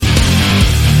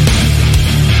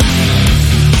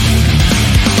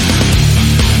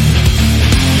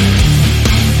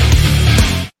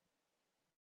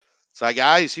So,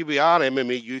 guys, here we are,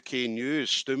 MMA UK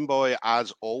News. Stoomboy,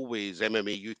 as always,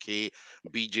 MMA UK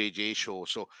BJJ show.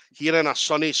 So, here in a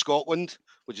sunny Scotland,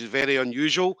 which is very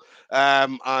unusual.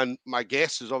 And my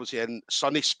guest is obviously in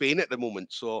sunny Spain at the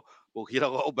moment. So, we'll hear a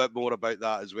little bit more about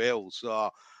that as well.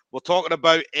 So, we're talking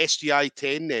about SGI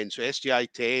 10 then. So,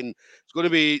 SGI 10, it's going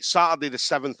to be Saturday, the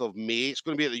 7th of May. It's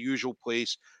going to be at the usual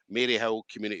place, Maryhill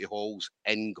Community Halls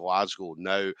in Glasgow.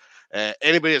 Now,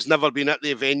 anybody that's never been at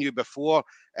the venue before,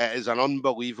 it is an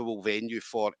unbelievable venue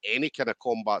for any kind of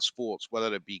combat sports,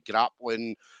 whether it be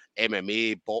grappling,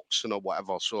 MMA, boxing, or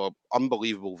whatever. So,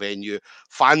 unbelievable venue.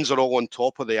 Fans are all on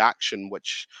top of the action,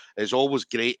 which is always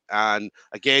great. And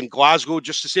again, Glasgow,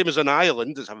 just the same as an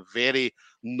Ireland, is a very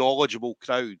knowledgeable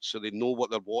crowd. So, they know what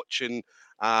they're watching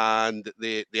and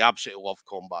they absolutely love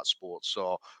combat sports.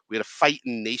 So, we're a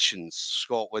fighting nations,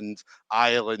 Scotland,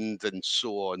 Ireland, and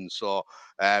so on. So,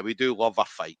 we do love a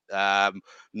fight.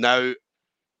 Now,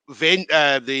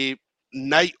 the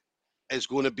night is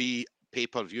going to be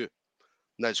pay-per-view.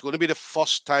 Now, it's going to be the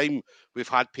first time we've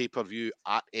had pay-per-view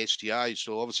at SGI.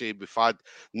 So, obviously, we've had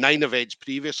 9 events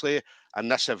previously,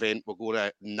 and this event, we're going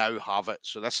to now have it.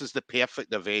 So, this is the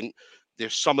perfect event.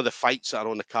 There's some of the fights that are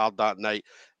on the card that night.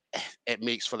 It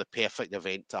makes for the perfect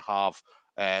event to have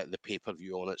the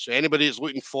pay-per-view on it. So, anybody that's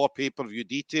looking for pay-per-view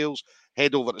details,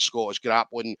 head over to Scottish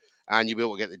Grappling, and you'll be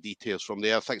able to get the details from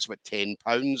there. I think it's about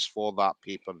 £10 for that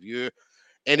pay-per-view.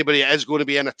 Anybody that is going to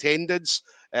be in attendance,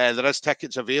 there is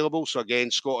tickets available. So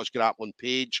again, Scottish Grappling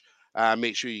page.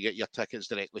 Make sure you get your tickets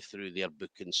directly through their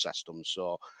booking system.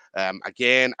 So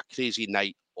again, a crazy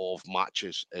night of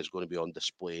matches is going to be on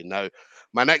display. Now,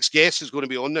 my next guest is going to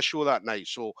be on the show that night.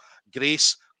 So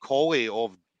Grace Colley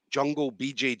of Jungle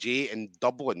BJJ in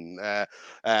Dublin.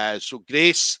 So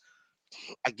Grace,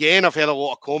 again, I've heard a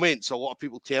lot of comments. A lot of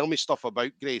people tell me stuff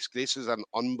about Grace. Grace is an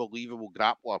unbelievable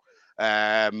grappler.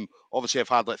 Obviously, I've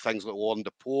had like things like Lauren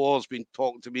DePore's been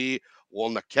talking to me,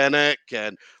 Lorna Kinnock,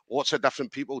 and lots of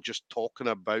different people just talking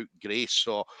about Grace.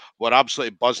 So we're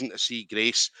absolutely buzzing to see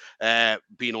Grace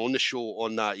being on the show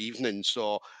on that evening.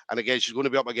 So, and again, she's going to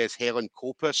be up against Helen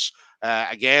Copus.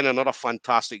 Again, another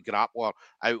fantastic grappler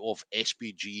out of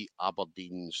SPG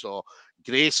Aberdeen. So,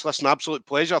 Grace, listen, absolute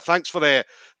pleasure. Thanks for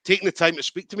taking the time to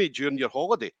speak to me during your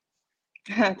holiday.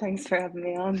 Thanks for having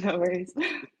me on. No worries.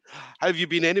 How have you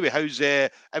been anyway? How's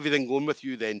everything going with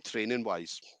you then, training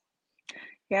wise?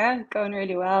 Yeah, going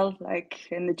really well. Like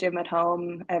in the gym at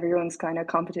home, everyone's kind of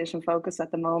competition focused at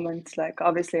the moment. Like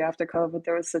obviously after COVID,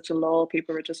 there was such a lull.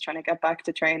 People were just trying to get back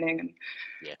to training and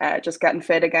Yeah. just getting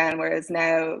fit again. Whereas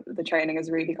now the training is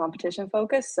really competition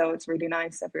focused. So it's really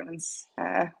nice. Everyone's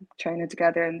training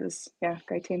together and this, yeah,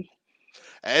 great team.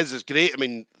 It is. It's great.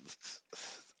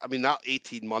 I mean that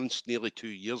 18 months, nearly 2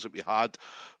 years that we had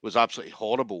was absolutely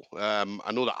horrible.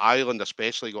 I know that Ireland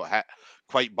especially got hit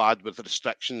quite bad with the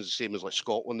restrictions, same as like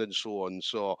Scotland and so on.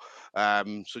 So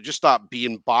just that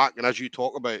being back, and as you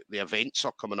talk about, the events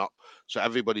are coming up, so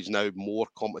everybody's now more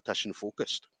competition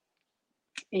focused.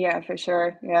 Yeah, for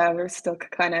sure. Yeah, we're still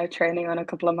kind of training on a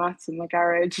couple of mats in the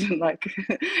garage, and like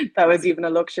that was even a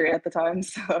luxury at the time.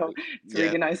 So it's Yeah.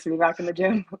 really nice to be back in the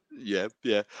gym. Yeah,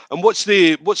 yeah. And what's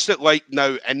it like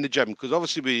now in the gym? Because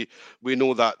obviously we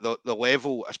know that the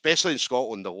level, especially in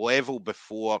Scotland, the level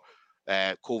before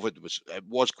COVID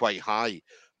was quite high.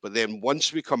 But then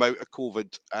once we come out of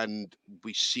COVID and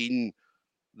we seen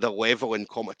the level in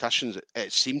competitions,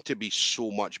 it seemed to be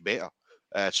so much better,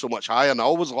 so much higher. And I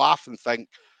always laugh and think,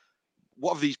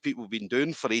 what have these people been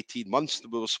doing for 18 months?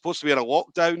 We were supposed to be in a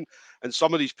lockdown, and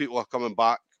some of these people are coming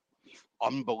back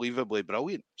unbelievably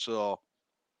brilliant. So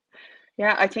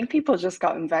Yeah, I think people just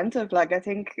got inventive. Like I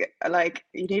think like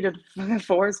you needed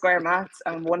four square mats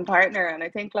and one partner, and I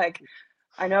think like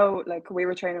I know like we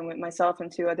were training with myself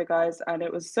and two other guys, and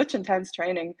it was such intense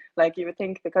training. Like you would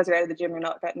think because you're out of the gym, you're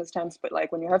not getting as tense, but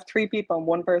like when you have three people and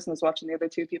one person is watching the other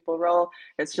two people roll,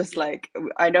 it's just yeah. like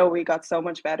I know we got so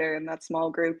much better in that small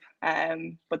group.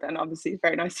 But then obviously it's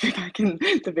very nice to be back in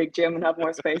the big gym and have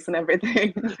more space and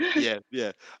everything. Yeah,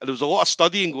 yeah. And there was a lot of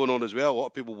studying going on as well. A lot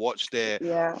of people watched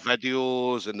Yeah.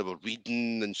 videos and they were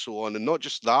reading and so on. And not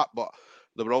just that, but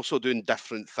they were also doing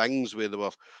different things where they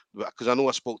were, because I know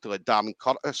I spoke to like Darren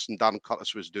Curtis, and Darren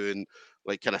Curtis was doing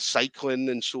like kind of cycling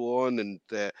and so on. And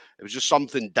it was just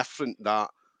something different that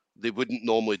they wouldn't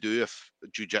normally do if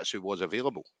jiu-jitsu was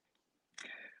available.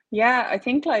 Yeah, I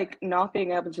think like not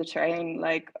being able to train,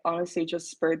 like honestly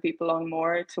just spurred people on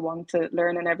more to want to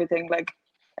learn and everything. Like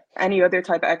any other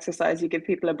type of exercise, you give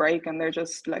people a break and they're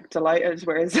just like delighted,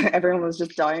 whereas everyone was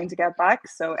just dying to get back.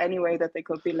 So any way that they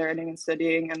could be learning and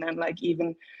studying and then like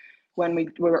even when we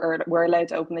were allowed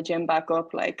to open the gym back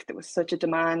up, like there was such a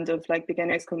demand of like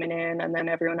beginners coming in and then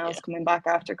everyone else Yeah. coming back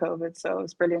after COVID. So it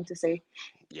was brilliant to see.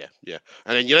 Yeah, yeah.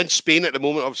 And then you're in Spain at the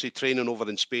moment, obviously training over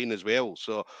in Spain as well.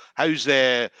 So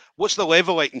what's the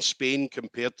level like in Spain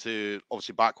compared to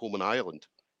obviously back home in Ireland?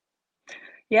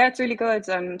 Yeah, it's really good.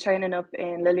 I'm training up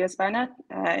in Lilia Sparna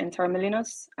in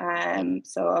Torremolinos.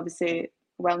 So obviously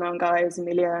well-known guys,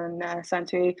 Emilia and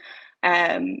Santui.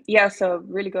 Yeah, so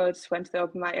really good. Went to the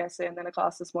open mat yesterday and then a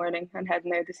class this morning and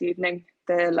heading out this evening.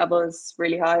 The level is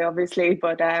really high, obviously,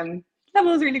 but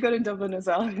level is really good in Dublin as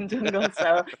well, in Jungle.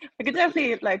 So I could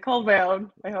definitely like hold my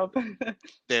own, I hope.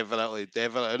 Definitely,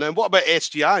 definitely. And then what about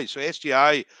SGI? So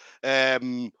SGI,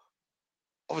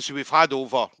 obviously we've had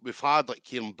like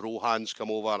Kieran Brohans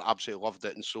come over, absolutely loved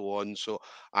it and so on. So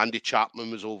Andy Chapman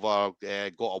was over,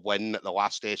 got a win at the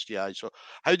last SGI. So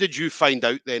how did you find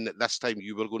out then that this time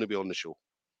you were going to be on the show?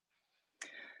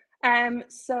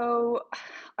 So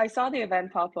I saw the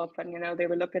event pop up, and they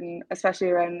were looking, especially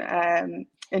around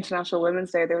International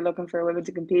Women's Day, they were looking for women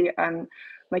to compete. And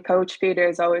my coach Peter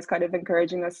is always kind of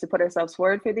encouraging us to put ourselves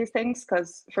forward for these things,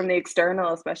 because from the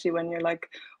external, especially when you're like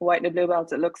a white and a blue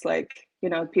belt, it looks like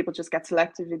people just get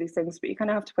selected for these things, but you kind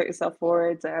of have to put yourself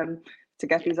forward to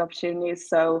get these opportunities.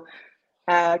 So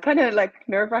kind of like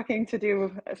nerve-wracking to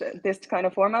do this kind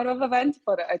of format of event,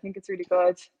 but I think it's really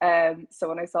good. So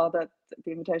when I saw that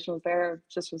the invitation was there, I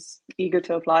just was eager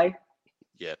to apply.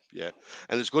 Yeah, yeah.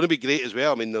 And it's going to be great as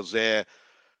well. I mean, there's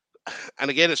and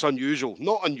again, it's unusual,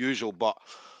 not unusual, but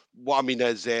what I mean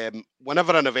is,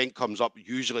 whenever an event comes up,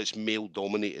 usually it's male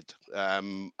dominated,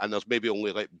 and there's maybe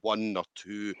only like one or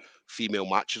two female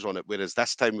matches on it. Whereas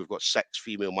this time we've got 6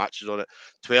 female matches on it,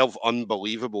 12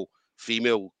 unbelievable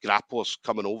female grapplers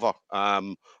coming over,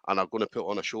 and are going to put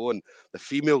on a show. And the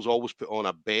females always put on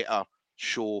a better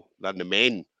show than the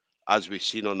men, as we've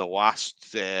seen on the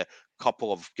last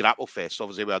couple of grapple fests.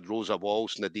 Obviously, we had Rosa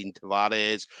Walsh, Nadine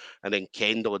Tavares, and then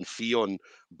Kendall and Fionn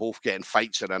both getting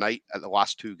fights in a night at the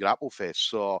last 2 grapple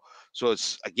fests. So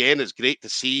it's great to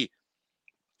see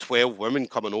 12 women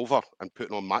coming over and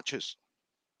putting on matches.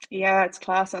 Yeah, it's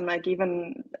class. And like,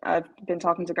 even I've been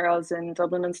talking to girls in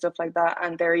Dublin and stuff like that,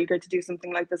 and they're eager to do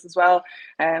something like this as well.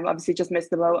 Obviously just missed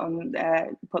the boat on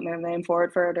putting their name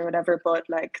forward for it or whatever, but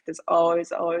like there's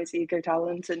always eager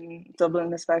talent in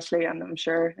Dublin especially, and I'm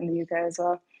sure in the UK as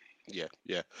well. Yeah,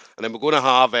 yeah. And then we're going to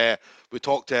have, we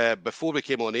talked, before we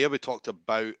came on air, we talked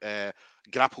about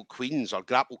Grapple Queens or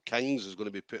Grapple Kings is going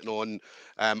to be putting on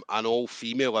an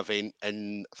all-female event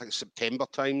in, I think, September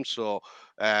time. So,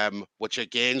 which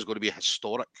again is going to be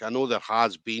historic. I know there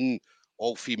has been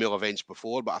all-female events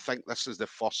before, but I think this is the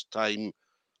first time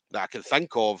that I can think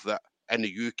of that in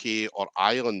the UK or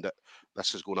Ireland that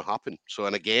this is going to happen. So,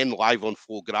 and again, live on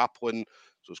Flow Grappling.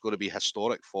 So it's going to be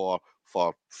historic for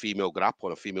female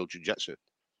grappling or female jiu-jitsu.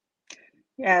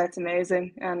 Yeah, it's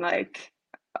amazing. And like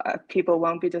people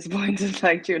won't be disappointed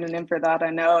like tuning in for that.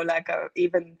 I know, like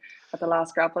even at the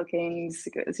last Grapple Kings,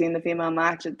 seeing the female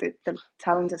match, the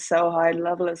talent is so high, the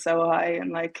level is so high,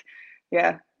 and like,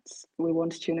 yeah, we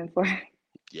want to tune in for.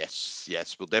 Yes,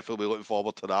 yes, we'll definitely be looking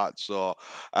forward to that. So,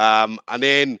 and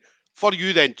then for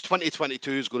you, then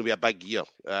 2022 is going to be a big year,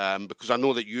 because I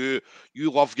know that you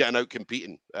love getting out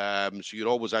competing. So you're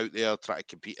always out there trying to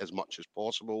compete as much as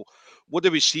possible. What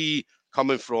do we see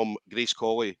coming from Grace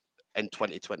Colley in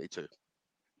 2022?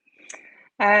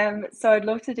 So I'd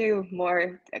love to do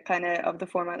more kind of the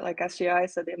format like SGI,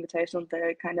 so the invitational,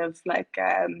 the kind of like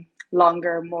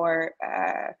longer, more.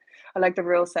 I like the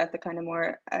rule set, the kind of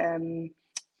more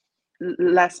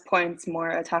less points, more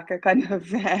attacker kind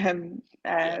of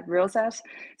Yeah, rule set.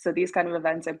 So these kind of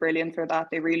events are brilliant for that.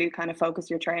 They really kind of focus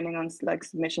your training on like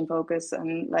submission focus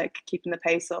and like keeping the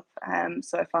pace up.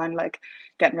 So I find like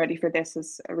getting ready for this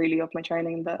is really up my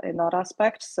training in that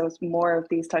aspect. So it's more of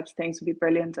these types of things would be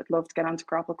brilliant. I'd love to get onto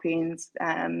Grapple Queens,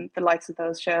 the likes of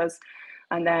those shows,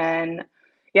 and then.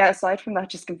 Yeah, aside from that,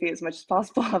 just compete as much as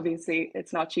possible. Obviously,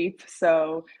 it's not cheap.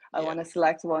 So I yeah. want to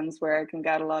select ones where I can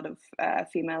get a lot of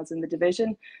females in the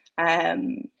division.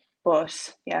 Um,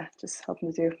 but yeah, just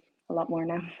hoping to do a lot more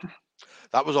now.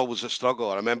 That was always a struggle.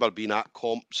 I remember being at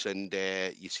comps and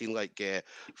you seen like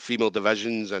female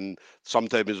divisions, and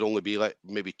sometimes it'd only be like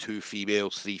maybe 2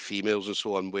 females, 3 females, and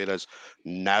so on. Whereas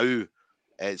now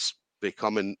it's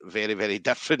becoming very, very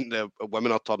different.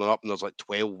 Women are turning up, and there's like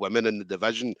 12 women in the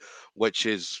division, which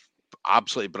is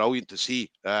absolutely brilliant to see.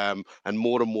 And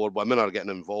more women are getting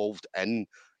involved in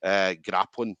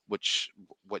grappling, which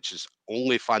is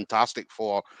only fantastic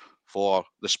for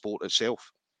the sport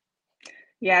itself.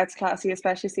 Yeah, it's classy,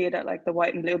 especially see it at like the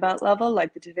white and blue belt level.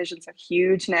 Like the divisions are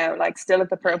huge now. Like still at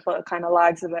the purple, it kind of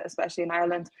lags a bit, especially in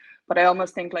Ireland. But I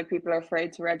almost think like people are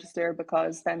afraid to register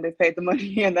because then they've paid the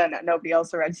money and then nobody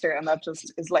else will register, and that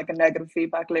just is like a negative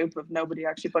feedback loop of nobody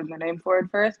actually putting their name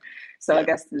forward for it. So I Yeah.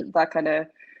 guess that kind of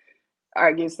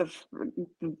argues the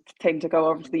thing to go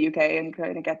over to the UK and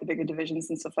kind of get the bigger divisions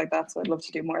and stuff like that. So I'd love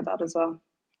to do more of that as well.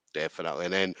 Definitely.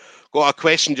 And then got a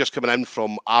question just coming in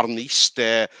from Arn East.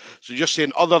 So just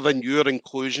saying, other than your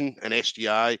inclusion in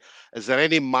SGI, is there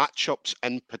any matchups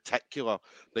in particular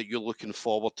that you're looking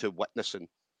forward to witnessing?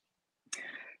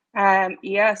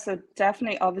 Yeah, so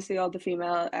definitely, obviously, all the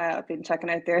female. I've been checking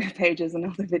out their pages and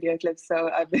all the video clips, so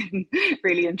I've been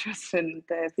really interested in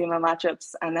the female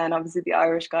matchups. And then obviously the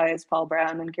Irish guys, Paul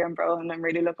Brown and Kieran Brohan. I'm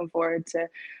really looking forward to.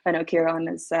 I know Kieran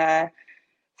is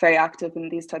very active in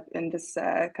this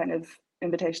kind of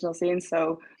invitational scene,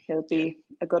 so he'll Yeah, be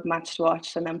a good match to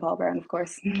watch. And then Paul Brown, of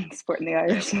course, supporting the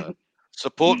Irish. definitely.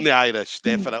 Supporting the Irish,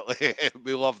 definitely.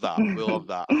 We love that. We love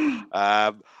that.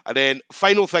 And then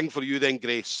final thing for you then,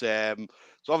 Grace. So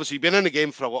obviously you've been in the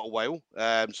game for a little while.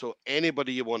 So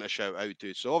anybody you want to shout out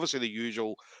to. So obviously the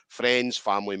usual friends,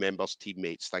 family members,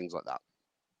 teammates, things like that.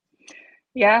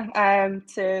 Yeah,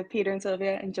 to Peter and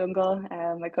Sylvia in Jungle,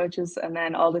 my coaches, and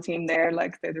then all the team there.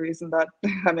 Like they're the reason that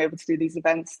I'm able to do these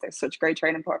events. They're such great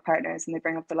training partners, and they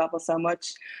bring up the level so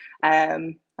much.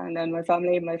 And then my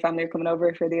family are coming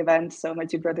over for the event. So my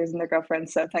two brothers and their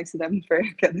girlfriends. So thanks to them for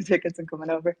getting the tickets and coming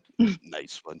over.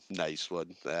 Nice one, nice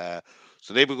one.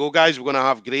 So there we go, guys. We're going to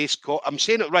have Grace. I'm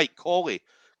saying it right, Colley,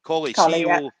 Collie, yeah.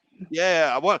 CEO.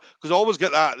 Yeah, I want because I always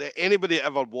get that. Anybody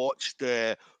ever watched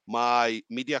my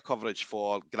media coverage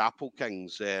for Grapple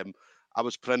Kings? I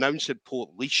was pronouncing Port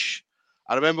Leash.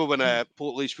 I remember when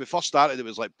Port Leash we first started, it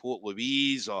was like Port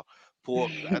Louise or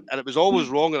Port, and it was always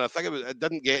wrong. And I think it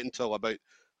didn't get until about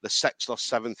the 6th or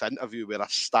 7th interview where I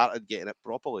started getting it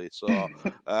properly. So,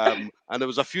 and there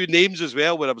was a few names as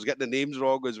well where I was getting the names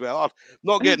wrong as well. Or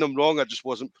not getting them wrong, I just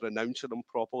wasn't pronouncing them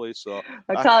properly. So,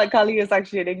 Collie is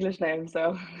actually an English name,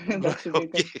 so that should be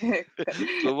good. okay.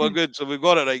 So we're good. So we've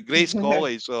got it right. Grace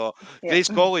Colley. So Yeah. Grace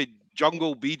Colley,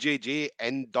 Jungle BJJ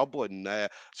in Dublin.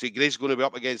 So Grace is going to be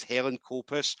up against Helen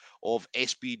Copus of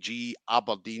SBG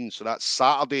Aberdeen. So that's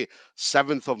Saturday,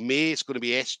 7th of May. It's going to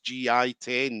be SGI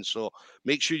 10. So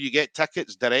make sure you get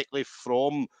tickets directly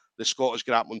from the Scottish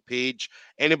Grappling page.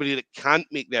 Anybody that can't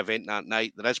make the event that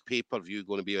night, there is pay-per-view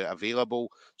going to be available.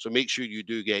 So make sure you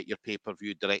do get your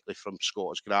pay-per-view directly from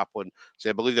Scottish Grappling. So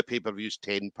I believe the pay-per-view is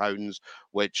 £10,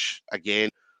 which again,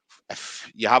 if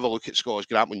you have a look at Scottish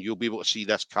Grappling, you'll be able to see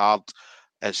this card.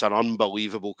 It's an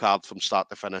unbelievable card from start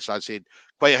to finish. I said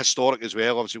quite historic as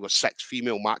well. Obviously, we've got 6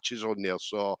 female matches on there.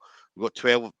 So we've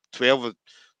got 12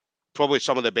 probably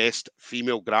some of the best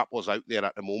female grapplers out there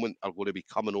at the moment are going to be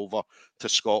coming over to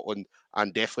Scotland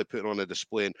and definitely putting on a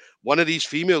display. And one of these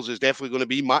females is definitely going to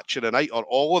be match of the night, or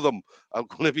all of them are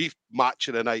going to be match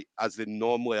of the night as they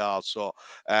normally are. So,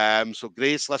 so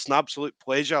Grace, listen, absolute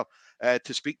pleasure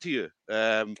to speak to you.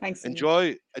 Thanks so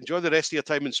much. Enjoy the rest of your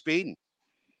time in Spain.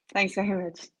 Thanks very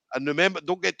much. And remember,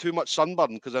 don't get too much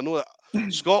sunburn because I know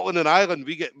that Scotland and Ireland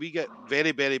we get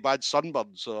very very bad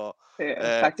sunburn. So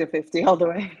Yeah, factor 50 all the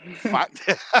way. fact,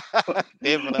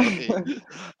 definitely.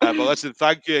 But listen,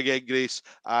 thank you again, Grace,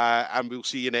 and we'll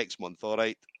see you next month. All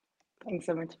right. Thanks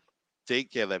so much.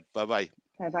 Take care then. Bye bye.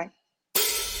 Bye bye.